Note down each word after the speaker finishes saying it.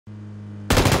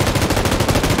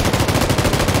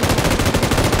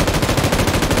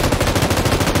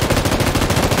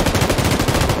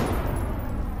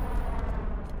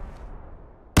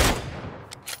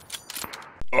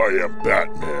I am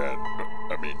Batman.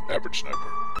 I mean, Average Sniper.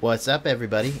 What's up,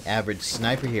 everybody? Average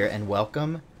Sniper here, and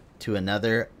welcome to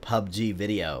another PUBG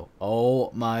video.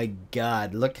 Oh my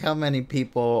god, look how many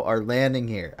people are landing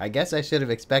here. I guess I should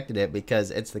have expected it because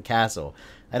it's the castle.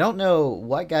 I don't know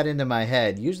what got into my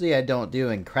head. Usually I don't do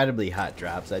incredibly hot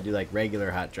drops. I do like regular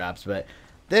hot drops, but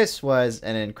this was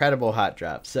an incredible hot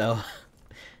drop, so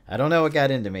I don't know what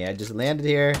got into me. I just landed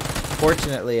here.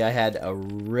 Fortunately, I had a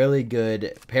really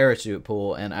good parachute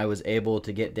pool, and I was able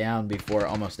to get down before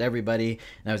almost everybody,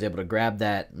 and I was able to grab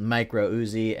that micro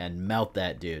Uzi and melt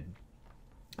that dude.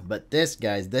 But this,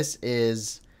 guys, this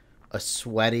is a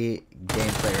sweaty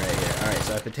gameplay right here. Alright,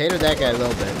 so I potatoed that guy a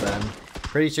little bit, but I'm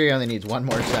pretty sure he only needs one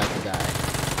more shot to die.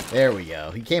 There we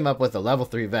go. He came up with a level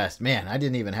 3 vest. Man, I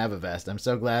didn't even have a vest. I'm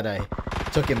so glad I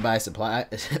took him by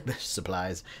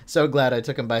supplies. So glad I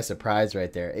took him by surprise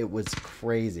right there. It was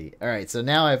crazy. All right, so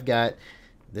now I've got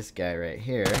this guy right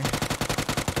here.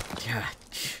 God,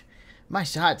 my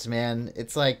shots, man.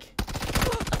 It's like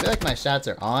I feel like my shots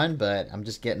are on, but I'm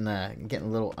just getting a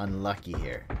little unlucky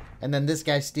here. And then this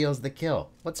guy steals the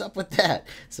kill. What's up with that?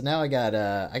 So now I got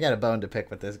a bone to pick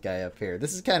with this guy up here.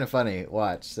 This is kind of funny.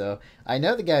 Watch. So I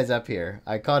know the guy's up here.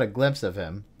 I caught a glimpse of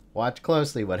him. Watch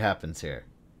closely what happens here.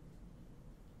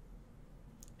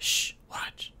 Shh,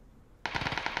 watch.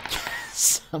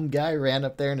 Some guy ran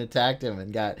up there and attacked him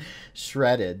and got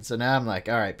shredded. So now I'm like,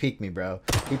 all right, peek me, bro.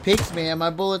 He peeks me and my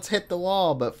bullets hit the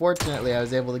wall, but fortunately I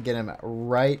was able to get him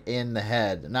right in the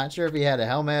head. Not sure if he had a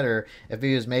helmet or if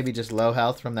he was maybe just low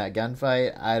health from that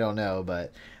gunfight. I don't know,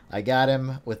 but I got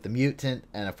him with the mutant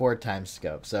and a 4x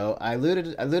scope. So I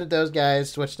looted those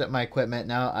guys, switched up my equipment.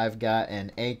 Now I've got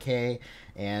an AK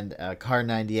and a Kar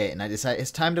 98, and I decided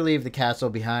it's time to leave the castle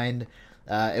behind.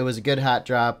 It was a good hot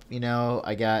drop, you know.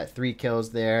 I got 3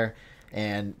 kills there,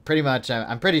 and pretty much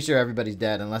I'm pretty sure everybody's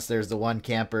dead unless there's the one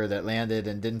camper that landed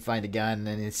and didn't find a gun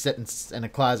and he's sitting in a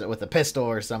closet with a pistol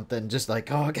or something, just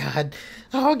like, oh god,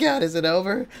 is it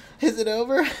over? Is it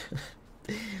over?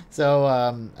 So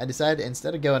I decided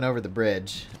instead of going over the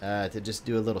bridge to just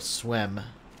do a little swim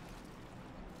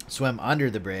under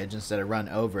the bridge instead of run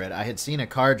over it. I had seen a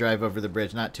car drive over the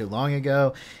bridge not too long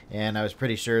ago, and I was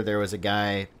pretty sure there was a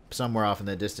guy somewhere off in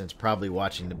the distance probably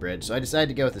watching the bridge. So I decided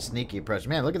to go with a sneaky approach.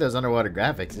 Man, look at those underwater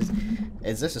graphics.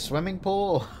 Is this a swimming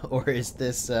pool or is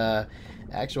this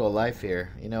actual life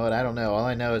here? You know what? I don't know. All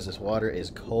I know is this water is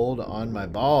cold on my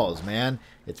balls, man.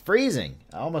 It's freezing.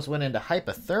 I almost went into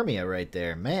hypothermia right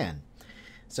there, man.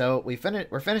 So we're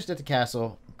finished at the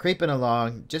castle, creeping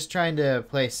along, just trying to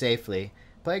play safely.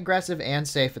 Play aggressive and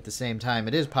safe at the same time.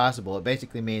 It is possible. It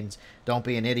basically means don't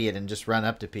be an idiot and just run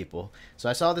up to people. So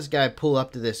I saw this guy pull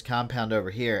up to this compound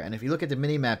over here, and if you look at the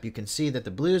minimap, you can see that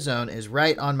the blue zone is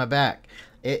right on my back.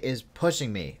 It is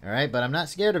pushing me, all right? But I'm not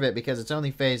scared of it because it's only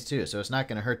phase 2, so it's not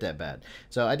going to hurt that bad.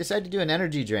 So I decided to do an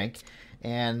energy drink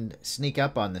and sneak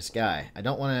up on this guy. I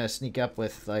don't want to sneak up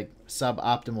with like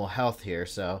suboptimal health here,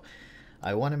 so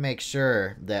I want to make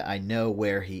sure that I know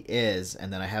where he is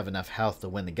and that I have enough health to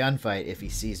win the gunfight if he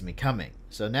sees me coming.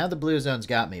 So now the blue zone's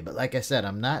got me, but like I said,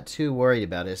 I'm not too worried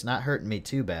about it. It's not hurting me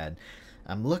too bad.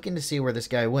 I'm looking to see where this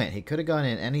guy went. He could have gone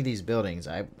in any of these buildings.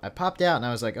 I popped out and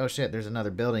I was like, oh shit, there's another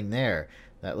building there,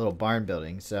 that little barn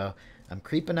building. So I'm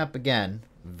creeping up again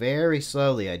very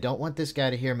slowly. I don't want this guy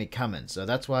to hear me coming, so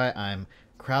that's why I'm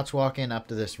crouch walking up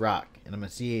to this rock, and I'm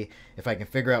gonna see if I can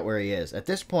figure out where he is. At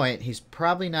this point, he's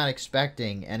probably not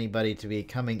expecting anybody to be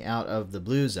coming out of the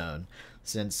blue zone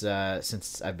since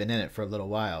I've been in it for a little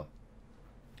while.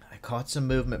 I caught some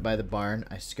movement by the barn.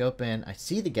 I scope in. I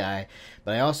see the guy,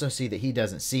 but I also see that he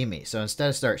doesn't see me. So instead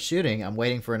of start shooting, I'm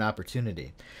waiting for an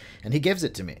opportunity, and he gives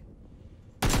it to me.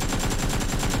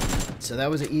 So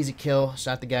that was an easy kill.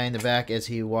 Shot the guy in the back as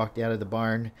he walked out of the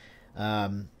barn.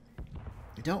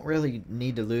 I don't really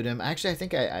need to loot him. Actually, I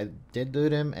think I did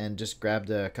loot him and just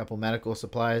grabbed a couple medical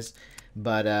supplies.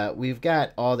 But we've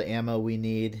got all the ammo we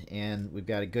need, and we've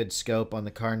got a good scope on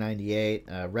the Kar 98,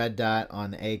 red dot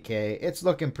on the AK. It's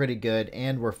looking pretty good,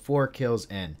 and we're 4 kills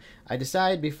in. I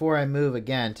decide before I move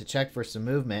again to check for some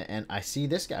movement, and I see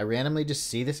this guy. I randomly just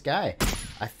see this guy.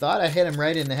 I thought I hit him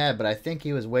right in the head, but I think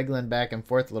he was wiggling back and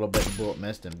forth a little bit and the bullet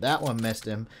missed him. That one missed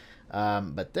him.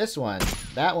 But this one,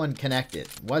 that one connected.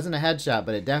 Wasn't a headshot,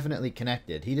 but it definitely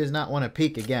connected. He does not want to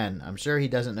peek again. I'm sure he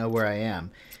doesn't know where I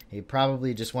am. He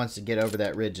probably just wants to get over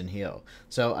that ridge and heal.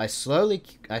 So I slowly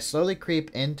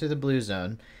creep into the blue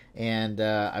zone, and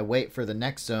I wait for the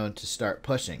next zone to start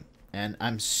pushing. And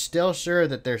I'm still sure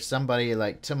that there's somebody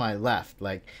like to my left,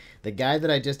 like the guy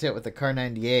that I just hit with the Kar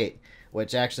 98,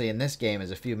 which actually in this game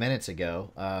is a few minutes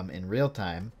ago in real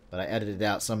time, but I edited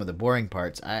out some of the boring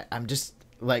parts. I'm just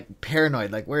like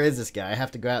paranoid. Like, where is this guy? I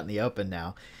have to go out in the open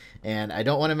now. And I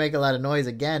don't want to make a lot of noise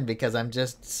again because I'm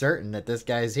just certain that this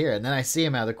guy's here. And then I see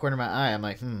him out of the corner of my eye. I'm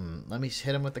like, let me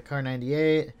hit him with the Kar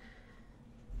 98.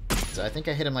 So I think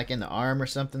I hit him like in the arm or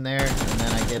something there. And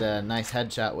then I get a nice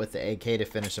headshot with the AK to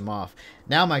finish him off.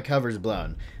 Now my cover's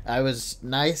blown. I was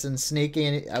nice and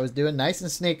sneaky. I was doing nice and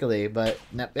sneakily. But,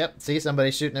 yep, see,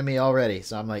 somebody's shooting at me already.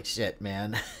 So I'm like, shit,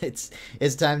 man. It's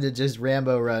time to just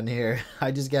Rambo run here.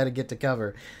 I just got to get to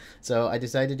cover. So I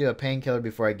decided to do a painkiller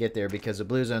before I get there because the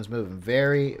blue zone's moving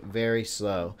very, very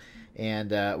slow.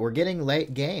 And we're getting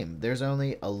late game. There's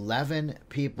only 11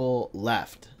 people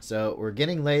left. So we're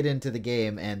getting late into the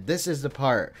game, and this is the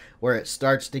part where it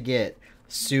starts to get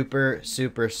super,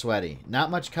 super sweaty. Not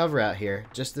much cover out here,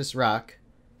 just this rock.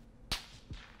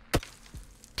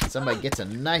 Somebody gets a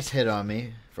nice hit on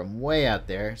me from way out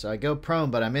there. So I go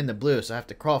prone, but I'm in the blue, so I have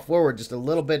to crawl forward just a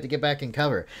little bit to get back in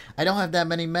cover. I don't have that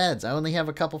many meds. I only have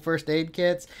a couple first aid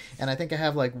kits, and I think I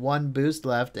have like 1 boost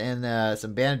left and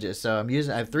some bandages. So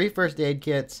I have 3 first aid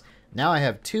kits. Now I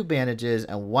have 2 bandages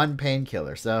and 1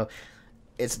 painkiller. So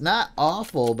it's not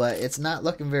awful, but it's not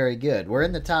looking very good. We're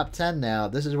in the top 10 now.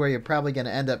 This is where you're probably going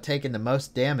to end up taking the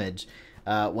most damage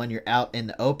when you're out in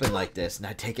the open like this. And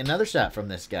I take another shot from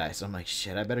this guy. So I'm like,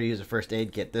 shit, I better use a first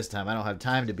aid kit this time. I don't have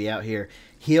time to be out here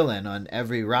healing on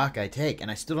every rock I take.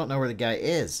 And I still don't know where the guy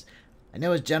is. I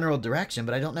know his general direction,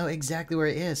 but I don't know exactly where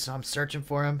he is. So I'm searching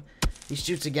for him. He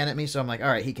shoots again at me. So I'm like, all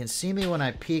right, he can see me when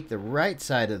I peek the right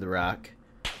side of the rock.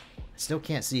 I still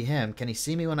can't see him. Can he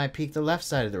see me when I peek the left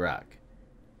side of the rock?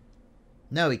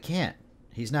 No, he can't.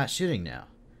 He's not shooting now.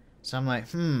 So I'm like,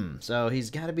 so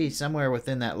he's got to be somewhere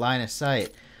within that line of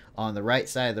sight on the right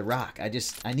side of the rock.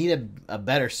 I need a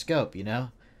better scope, you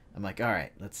know? I'm like, all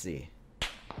right, let's see.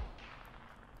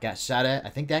 Got shot at. I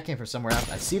think that came from somewhere else.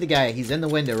 I see the guy. He's in the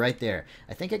window right there.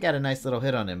 I think I got a nice little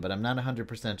hit on him, but I'm not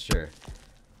 100% sure.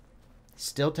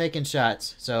 Still taking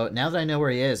shots. So now that I know where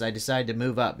he is, I decide to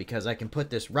move up because I can put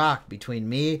this rock between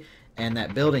me and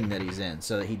that building that he's in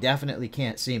so that he definitely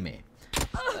can't see me.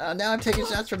 Now I'm taking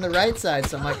shots from the right side,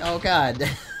 so I'm like, oh god.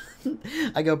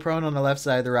 I go prone on the left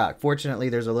side of the rock. Fortunately,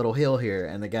 there's a little hill here,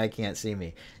 and the guy can't see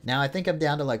me. Now I think I'm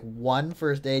down to like 1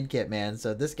 first aid kit, man.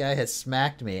 So this guy has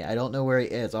smacked me. I don't know where he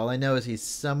is. All I know is he's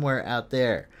somewhere out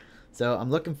there. So I'm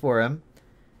looking for him.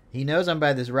 He knows I'm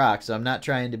by this rock, so I'm not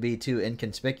trying to be too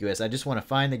inconspicuous. I just want to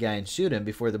find the guy and shoot him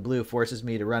before the blue forces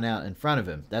me to run out in front of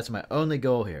him. That's my only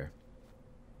goal here.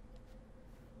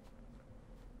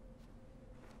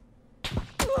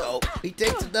 Oh, he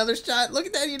takes another shot. Look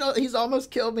at that. You know, he's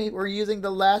almost killed me. We're using the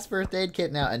last first aid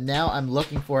kit now, and now I'm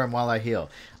looking for him while I heal.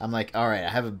 I'm like, all right, I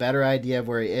have a better idea of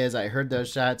where he is. I heard those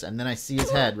shots, and then I see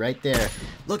his head right there.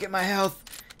 Look at my health.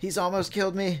 He's almost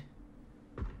killed me.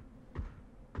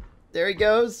 There he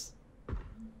goes.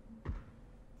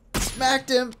 Smacked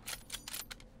him.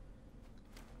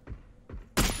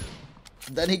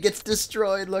 Then he gets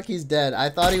destroyed. Look, he's dead. I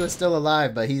thought he was still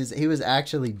alive, but he was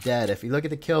actually dead. If you look at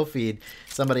the kill feed,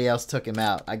 somebody else took him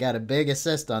out. I got a big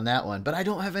assist on that one, but I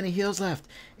don't have any heals left.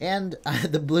 And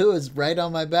the blue is right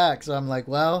on my back, so I'm like,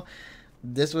 well,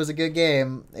 this was a good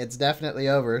game. It's definitely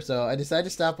over. So I decided to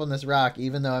stop on this rock,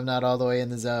 even though I'm not all the way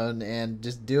in the zone, and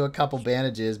just do a couple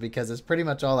bandages because it's pretty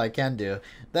much all I can do.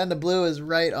 Then the blue is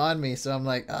right on me, so I'm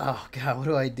like, oh, God, what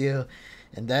do I do?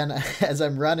 And then as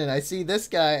I'm running, I see this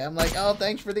guy. I'm like, oh,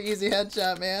 thanks for the easy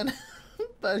headshot, man.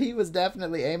 But he was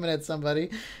definitely aiming at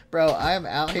somebody. Bro, I am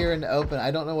out here in the open.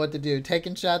 I don't know what to do.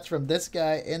 Taking shots from this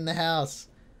guy in the house.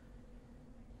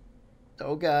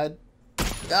 Oh, God.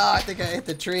 Oh, I think I hit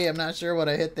the tree. I'm not sure what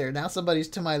I hit there. Now somebody's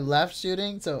to my left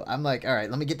shooting. So I'm like, all right,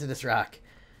 let me get to this rock.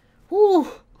 Whoo!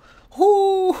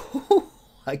 Whoo!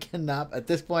 I cannot, at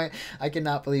this point, I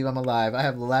cannot believe I'm alive. I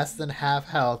have less than half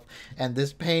health, and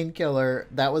this painkiller,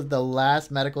 that was the last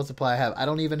medical supply I have. I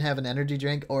don't even have an energy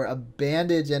drink or a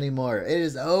bandage anymore. It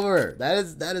is over. That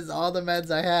is all the meds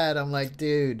I had. I'm like,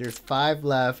 dude, there's 5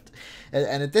 left.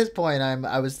 And at this point,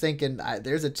 I was thinking,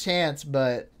 there's a chance,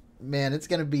 but man, it's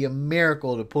going to be a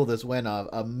miracle to pull this win off.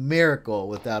 A miracle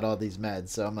without all these meds.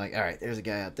 So I'm like, all right, there's a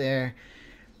guy out there.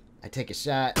 I take a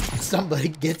shot. Somebody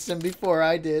gets him before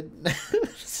I did.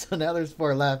 So now there's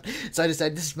 4 left. So I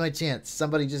decided this is my chance.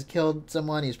 Somebody just killed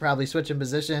someone. He's probably switching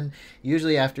position.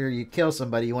 Usually after you kill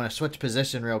somebody, you want to switch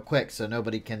position real quick so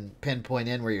nobody can pinpoint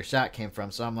in where your shot came from.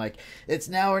 So I'm like, it's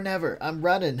now or never. I'm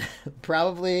running.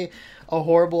 Probably a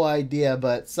horrible idea,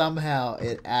 but somehow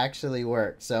it actually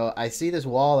worked. So I see this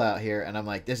wall out here, and I'm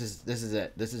like, this is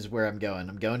it. This is where I'm going.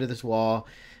 I'm going to this wall.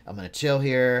 I'm going to chill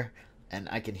here. And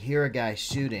I can hear a guy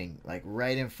shooting, like,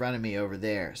 right in front of me over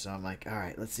there. So I'm like, all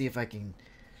right, let's see if I can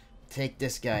take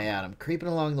this guy out. I'm creeping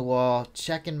along the wall,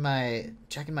 checking my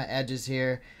edges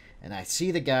here, and I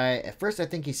see the guy. At first I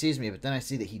think he sees me, but then I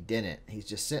see that he didn't. He's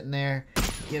just sitting there,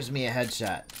 gives me a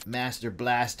headshot. Master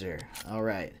Blaster. All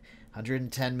right.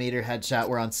 110 meter headshot.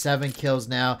 We're on 7 kills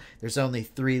now. There's only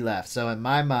 3 left. So in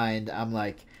my mind, I'm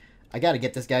like, I got to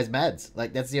get this guy's meds.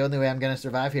 Like, that's the only way I'm going to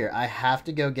survive here. I have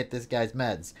to go get this guy's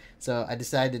meds. So I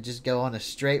decided to just go on a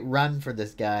straight run for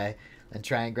this guy and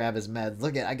try and grab his meds.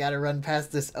 Look at, I got to run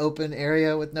past this open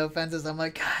area with no fences. I'm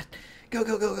like, God, go,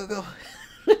 go, go, go, go.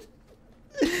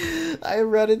 I'm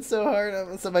running so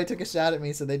hard. Somebody took a shot at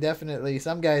me, so they definitely,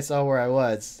 some guy saw where I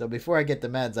was. So before I get the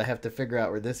meds, I have to figure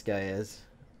out where this guy is.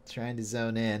 Trying to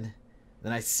zone in.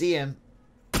 Then I see him.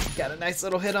 Got a nice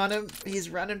little hit on him. He's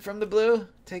running from the blue.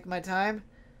 Take my time.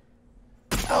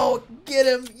 Oh, get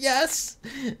him. Yes.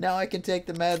 Now I can take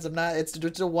the meds. I'm not, it's a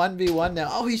 1v1 now.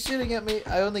 Oh, he's shooting at me.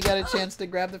 I only got a chance to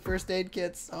grab the first aid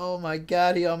kits. Oh my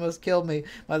God, he almost killed me.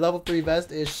 My level 3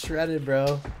 vest is shredded,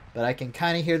 bro. But I can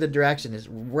kind of hear the direction. It's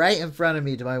right in front of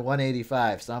me to my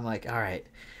 185. So I'm like, all right.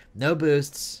 No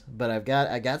boosts, but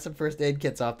I got some first aid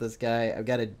kits off this guy. I've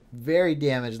got a very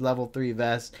damaged level 3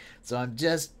 vest, so I'm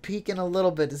just peeking a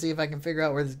little bit to see if I can figure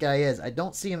out where this guy is. I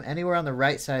don't see him anywhere on the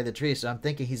right side of the tree, so I'm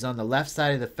thinking he's on the left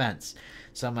side of the fence.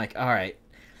 So I'm like, all right,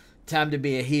 time to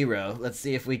be a hero. Let's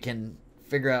see if we can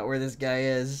figure out where this guy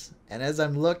is. And as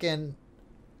I'm looking,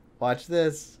 watch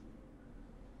this.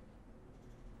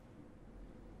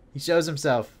 He shows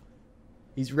himself.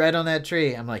 He's right on that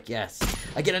tree. I'm like, yes.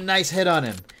 I get a nice hit on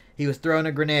him. He was throwing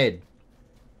a grenade.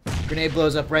 Grenade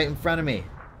blows up right in front of me.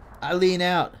 I lean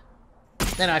out.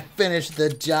 Then I finish the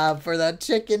job for that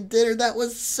chicken dinner. That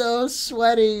was so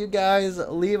sweaty, you guys.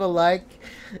 Leave a like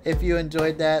if you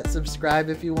enjoyed that. Subscribe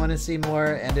if you want to see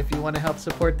more. And if you want to help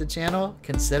support the channel,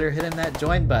 consider hitting that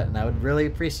join button. I would really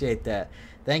appreciate that.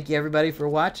 Thank you, everybody, for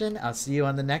watching. I'll see you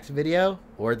on the next video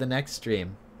or the next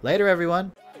stream. Later,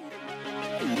 everyone.